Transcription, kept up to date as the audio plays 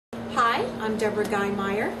I'm Debra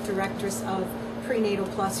Geymayr, Directress of Prenatal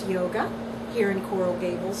Plus Yoga here in Coral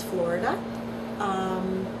Gables, Florida.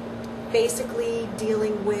 Basically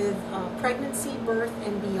dealing with pregnancy, birth,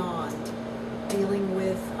 and beyond. Dealing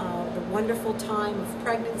with the wonderful time of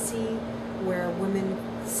pregnancy where women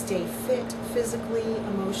stay fit physically,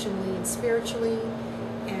 emotionally, and spiritually,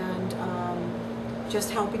 and just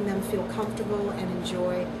helping them feel comfortable and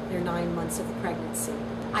enjoy their 9 months of pregnancy.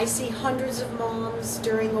 I see hundreds of moms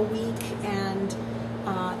during a week, and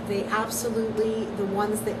they absolutely, the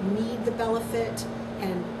ones that need the Bellefit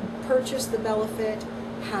and purchase the Bellefit,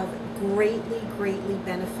 have greatly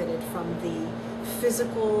benefited from the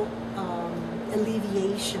physical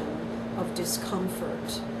alleviation of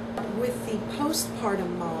discomfort. With the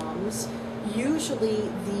postpartum moms, usually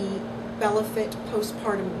the Bellefit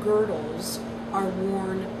postpartum girdles are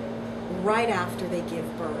worn right after they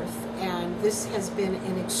give birth, and this has been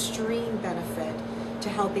an extreme benefit to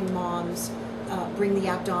helping moms bring the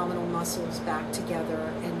abdominal muscles back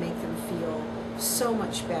together and make them feel so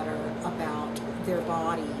much better about their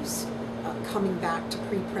bodies coming back to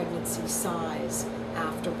pre-pregnancy size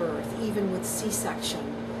after birth. Even with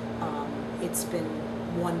C-section, it's been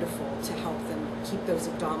wonderful to help them keep those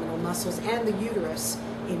abdominal muscles and the uterus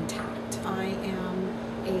intact. I am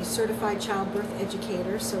a certified childbirth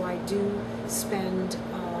educator, so I do spend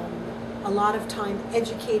a lot of time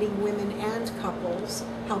educating women and couples,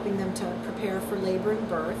 helping them to prepare for labor and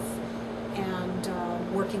birth, and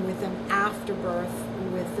working with them after birth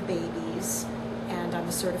with the babies. And I'm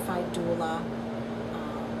a certified doula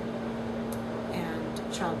and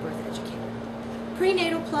childbirth educator.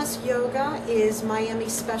 Prenatal Plus Yoga is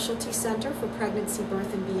Miami's specialty center for pregnancy,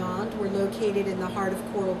 birth, and beyond. We're located in the heart of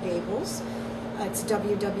Coral Gables. It's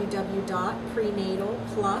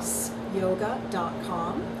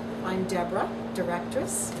www.prenatalplusyoga.com. I'm Debra,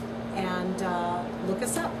 Directress, and look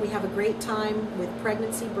us up. We have a great time with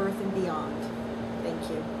pregnancy, birth, and beyond. Thank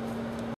you.